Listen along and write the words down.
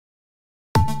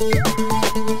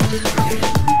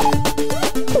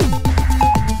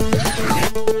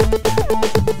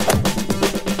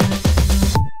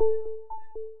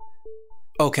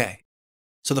Okay,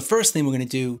 so the first thing we're going to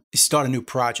do is start a new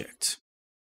project.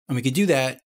 And we can do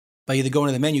that by either going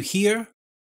to the menu here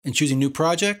and choosing New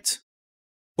Project,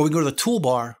 or we can go to the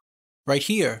toolbar right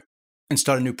here and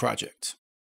start a new project.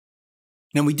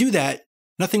 Now when we do that,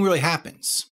 nothing really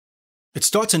happens. It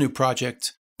starts a new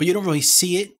project, but you don't really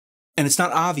see it, and it's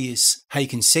not obvious how you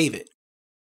can save it.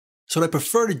 So what I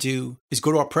prefer to do is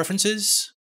go to our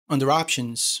Preferences, under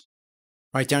Options,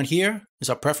 right down here is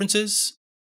our Preferences,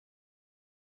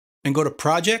 and go to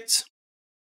Project,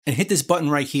 and hit this button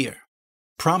right here,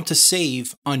 Prompt to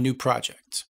Save on New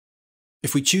Project.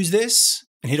 If we choose this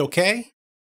and hit OK,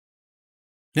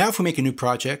 now if we make a new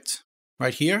project,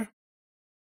 right here,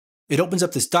 it opens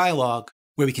up this dialog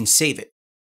where we can save it.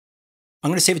 I'm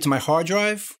going to save it to my hard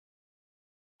drive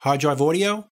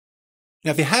audio.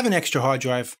 Now if you have an extra hard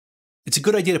drive, it's a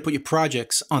good idea to put your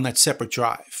projects on that separate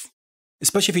drive,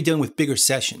 especially if you're dealing with bigger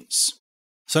sessions.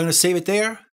 So I'm going to save it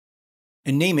there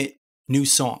and name it New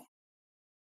Song.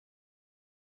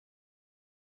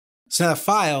 So now that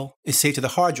file is saved to the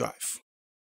hard drive,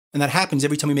 and that happens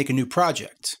every time we make a new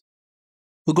project.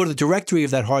 We'll go to the directory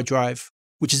of that hard drive,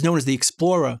 which is known as the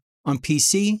Explorer on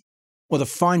PC or the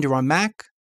Finder on Mac,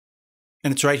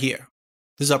 and it's right here.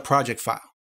 This is our project file.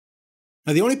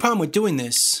 Now the only problem with doing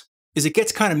this is it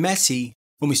gets kind of messy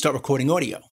when we start recording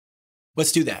audio.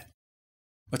 Let's do that.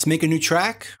 Let's make a new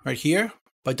track right here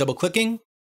by double-clicking,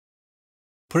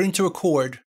 put it into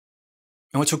record,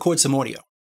 and let's record some audio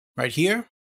right here.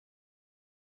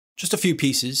 Just a few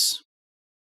pieces.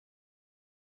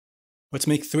 Let's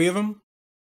make 3 of them.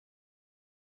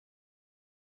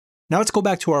 Now let's go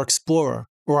back to our Explorer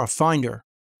or our Finder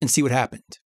and see what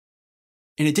happened.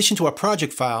 In addition to our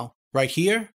project file right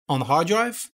here on the hard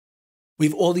drive, we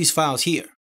have all these files here.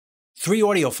 3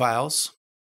 audio files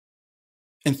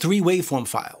and 3 waveform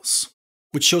files,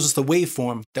 which shows us the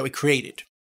waveform that we created.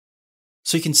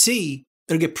 So you can see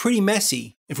it'll get pretty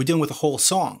messy if we're dealing with a whole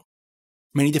song.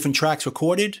 Many different tracks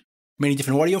recorded, many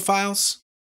different audio files,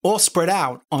 all spread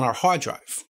out on our hard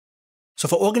drive. So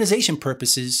for organization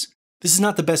purposes, this is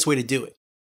not the best way to do it.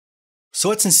 So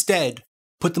let's instead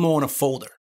put them all in a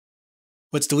folder.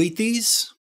 Let's delete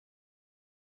these.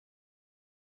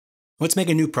 Let's make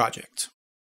a new project.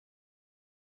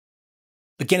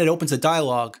 Again, it opens a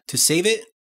dialog to save it,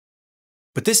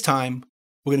 but this time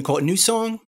we're going to call it New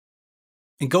Song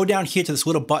and go down here to this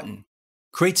little button,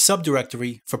 Create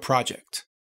Subdirectory for Project.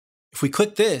 If we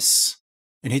click this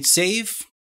and hit Save,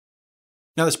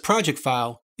 now this project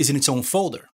file is in its own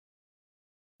folder.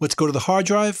 Let's go to the hard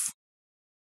drive,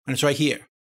 and it's right here.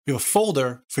 We have a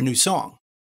folder for New Song.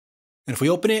 And if we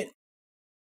open it,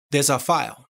 there's our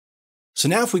file. So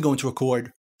now if we go into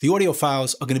record, the audio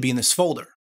files are going to be in this folder,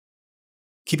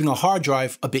 keeping our hard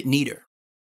drive a bit neater.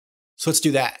 So let's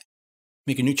do that.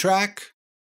 Make a new track,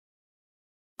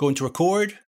 go into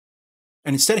record,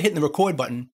 and instead of hitting the record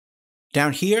button,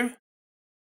 down here,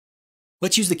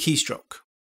 let's use the keystroke.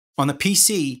 On the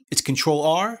PC, it's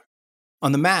Control-R.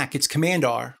 On the Mac, it's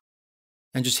Command-R.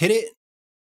 And just hit it,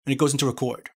 and it goes into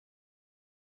record.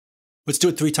 Let's do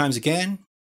it 3 times again.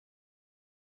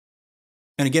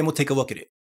 And again, we'll take a look at it.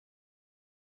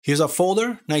 Here's our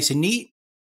folder, nice and neat.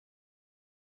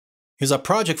 Here's our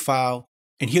project file,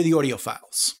 and here are the audio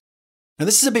files. Now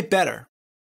this is a bit better,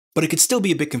 but it could still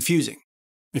be a bit confusing.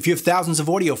 If you have thousands of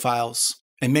audio files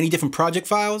and many different project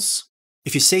files,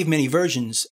 if you save many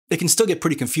versions, it can still get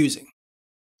pretty confusing.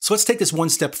 So let's take this one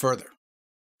step further.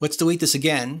 Let's delete this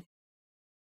again,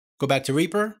 go back to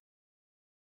Reaper,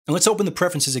 and let's open the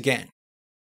preferences again.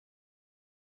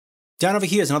 Down over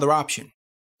here is another option,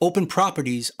 Open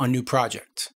Properties on New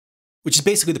Project, which is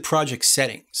basically the project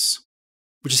settings,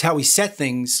 which is how we set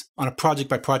things on a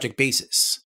project-by-project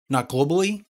basis, not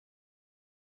globally.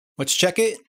 Let's check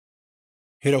it,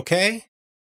 hit OK,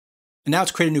 and now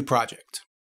let's create a new project.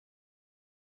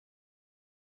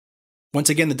 Once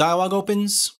again, the dialog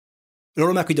opens. It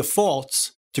automatically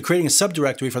defaults to creating a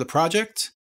subdirectory for the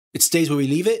project. It stays where we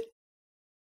leave it.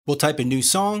 We'll type in New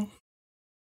Song,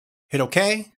 hit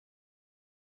OK.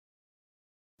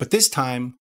 But this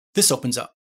time, this opens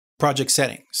up, Project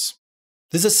Settings.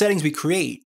 This is the settings we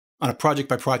create on a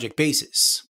project-by-project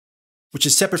basis, which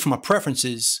is separate from our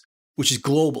preferences, which is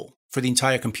global for the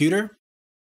entire computer.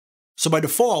 So by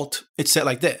default, it's set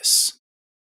like this.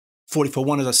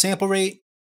 44.1 is our sample rate,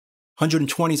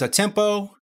 120 is our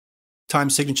tempo, time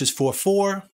signature is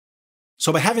 4/4.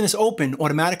 So by having this open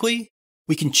automatically,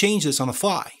 we can change this on the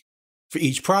fly for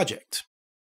each project.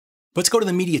 Let's go to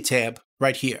the Media tab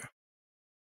right here.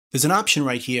 there's an option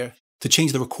right here to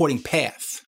change the recording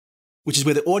path, which is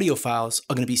where the audio files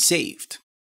are going to be saved.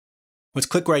 Let's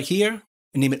click right here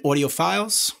and name it Audio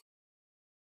Files.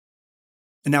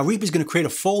 And now Reaper is going to create a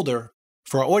folder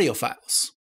for our audio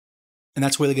files, and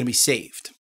that's where they're going to be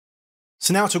saved.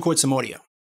 So now let's record some audio.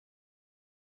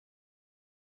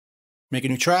 Make a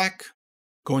new track,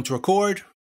 go into record,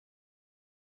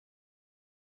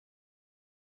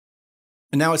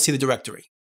 and now let's see the directory.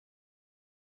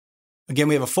 Again,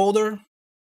 we have a folder,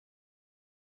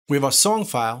 we have our song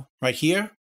file right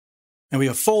here, and we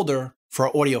have a folder for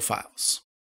our audio files.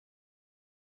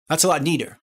 That's a lot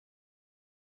neater.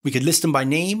 We could list them by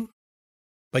name,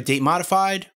 by date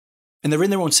modified, and they're in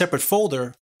their own separate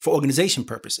folder for organization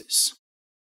purposes.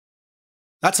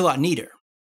 That's a lot neater.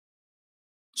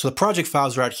 So the project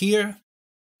files are out here,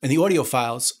 and the audio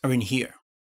files are in here.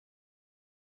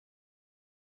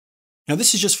 Now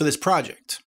this is just for this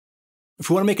project. If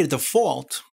we want to make it a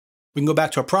default, we can go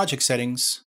back to our project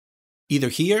settings, either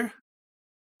here,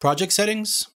 project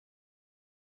settings,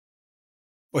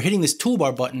 or hitting this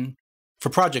toolbar button for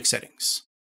project settings.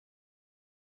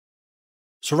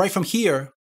 So right from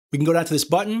here, we can go down to this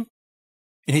button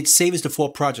and hit Save as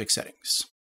Default Project Settings.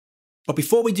 But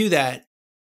before we do that,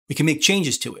 we can make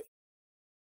changes to it.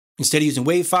 Instead of using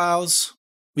WAV files,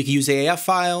 we can use AAF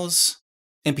files,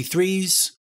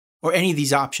 MP3s, or any of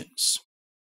these options.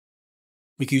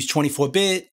 We can use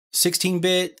 24-bit,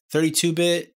 16-bit,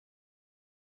 32-bit.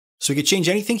 So we can change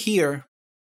anything here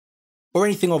or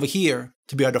anything over here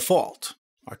to be our default.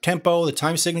 Our tempo, the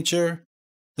time signature,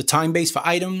 the time base for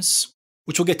items,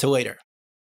 which we'll get to later.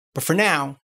 But for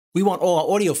now, we want all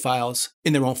our audio files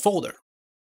in their own folder.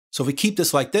 So if we keep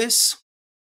this like this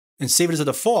and save it as a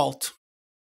default,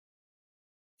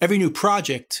 every new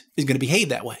project is going to behave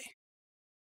that way.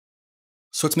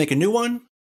 So let's make a new one.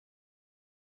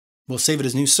 We'll save it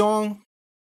as new song.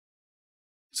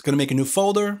 It's going to make a new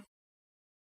folder.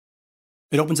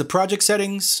 It opens the project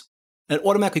settings, and it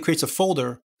automatically creates a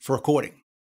folder for recording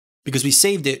because we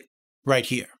saved it right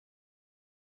here.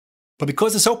 But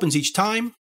because this opens each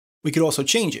time, we could also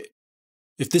change it.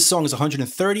 If this song is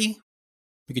 130,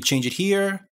 we could change it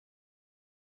here.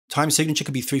 Time signature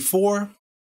could be 3/4. And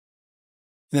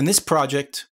then this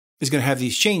project is going to have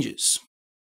these changes.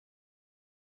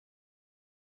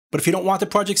 But if you don't want the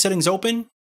project settings open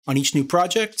on each new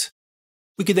project,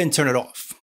 we could then turn it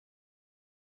off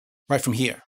right from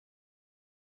here.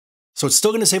 So it's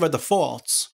still going to save our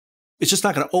defaults. It's just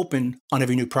not going to open on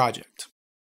every new project.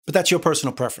 But that's your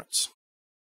personal preference.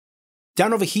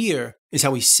 Down over here is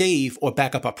how we save or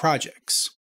back up our projects.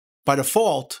 By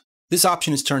default, this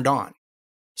option is turned on.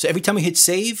 So every time we hit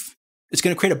save, it's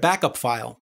going to create a backup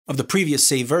file of the previous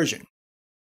save version.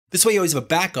 This way you always have a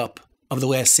backup of the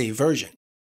last save version.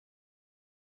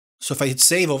 So if I hit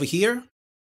save over here,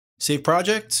 save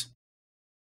project,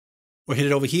 or hit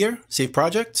it over here, save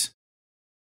project,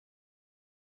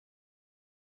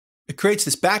 it creates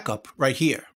this backup right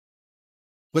here.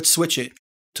 Let's switch it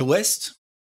to list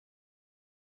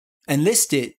and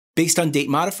list it based on date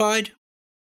modified.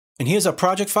 And here's our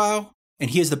project file,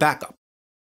 and here's the backup.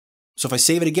 So if I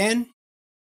save it again,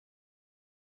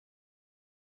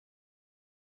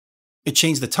 it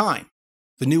changed the time.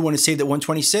 The new one is saved at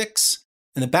 126,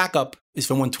 and the backup is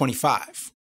for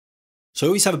 125. So we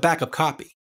always have a backup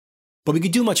copy. But we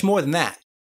could do much more than that.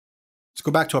 Let's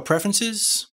go back to our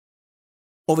preferences.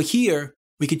 Over here,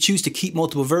 we could choose to keep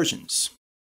multiple versions.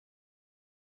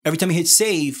 Every time you hit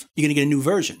save, you're going to get a new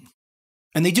version.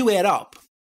 And they do add up,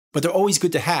 but they're always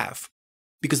good to have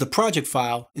because the project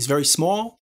file is very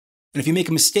small, and if you make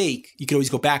a mistake, you can always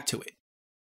go back to it.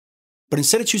 But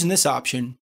instead of choosing this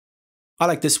option, I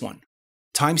like this one,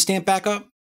 timestamp backup.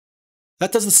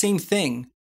 That does the same thing,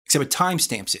 except it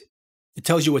timestamps it. It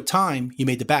tells you what time you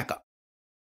made the backup.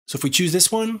 So if we choose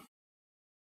this one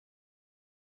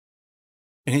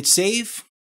and hit save,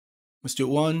 let's do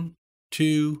it 1,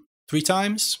 2, 3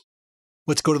 times.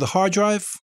 Let's go to the hard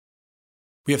drive.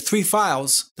 We have 3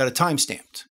 files that are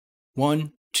timestamped,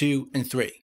 1, 2, and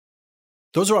 3.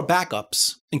 Those are our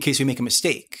backups in case we make a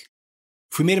mistake.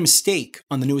 If we made a mistake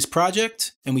on the newest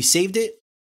project and we saved it,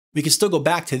 we can still go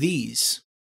back to these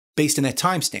based on that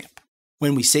timestamp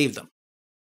when we save them.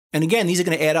 And again, these are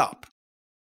going to add up.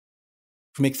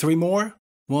 If we make 3 more,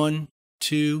 1,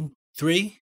 2,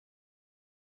 3,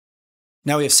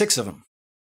 now we have 6 of them.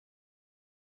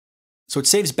 So it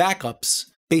saves backups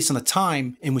based on the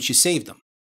time in which you saved them.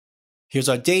 Here's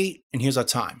our date, and here's our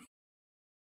time.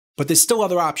 But there's still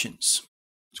other options.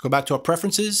 Let's go back to our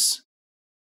preferences.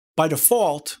 By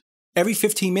default, every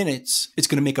 15 minutes, it's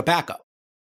going to make a backup.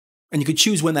 And you can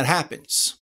choose when that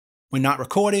happens. When not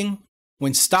recording,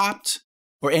 when stopped,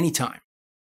 or anytime.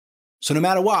 So no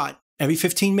matter what, every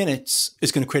 15 minutes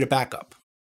is going to create a backup.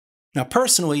 Now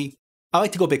personally, I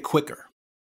like to go a bit quicker.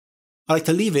 I like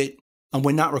to leave it on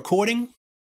when not recording,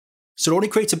 so it only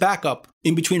creates a backup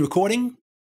in between recording,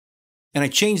 and I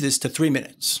change this to 3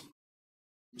 minutes.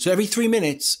 So every 3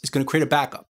 minutes is going to create a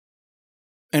backup.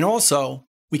 And also,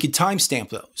 we can timestamp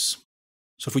those.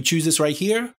 So if we choose this right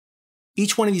here,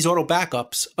 each one of these auto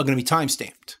backups are going to be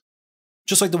timestamped,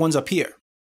 just like the ones up here,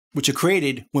 which are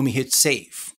created when we hit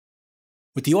save.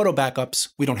 With the auto backups,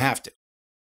 we don't have to.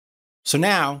 So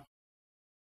now,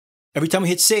 every time we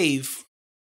hit save,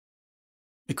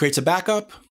 it creates a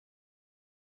backup.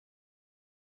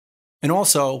 And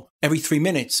also, every 3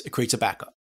 minutes, it creates a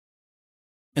backup.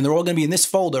 And they're all going to be in this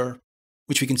folder,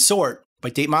 which we can sort by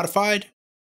date modified.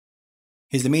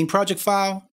 Here's the main project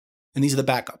file, and these are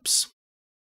the backups.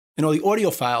 And all the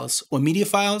audio files or media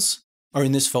files are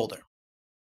in this folder.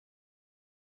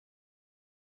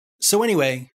 So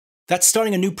anyway, that's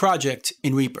starting a new project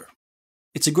in Reaper.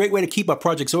 It's a great way to keep our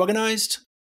projects organized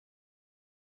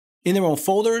in their own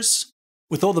folders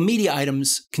with all the media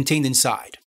items contained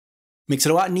inside. Makes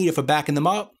it a lot neater for backing them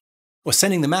up or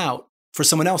sending them out for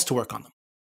someone else to work on them.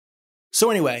 So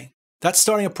anyway, that's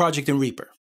starting a project in Reaper.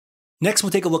 Next,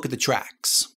 we'll take a look at the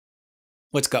tracks.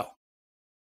 Let's go.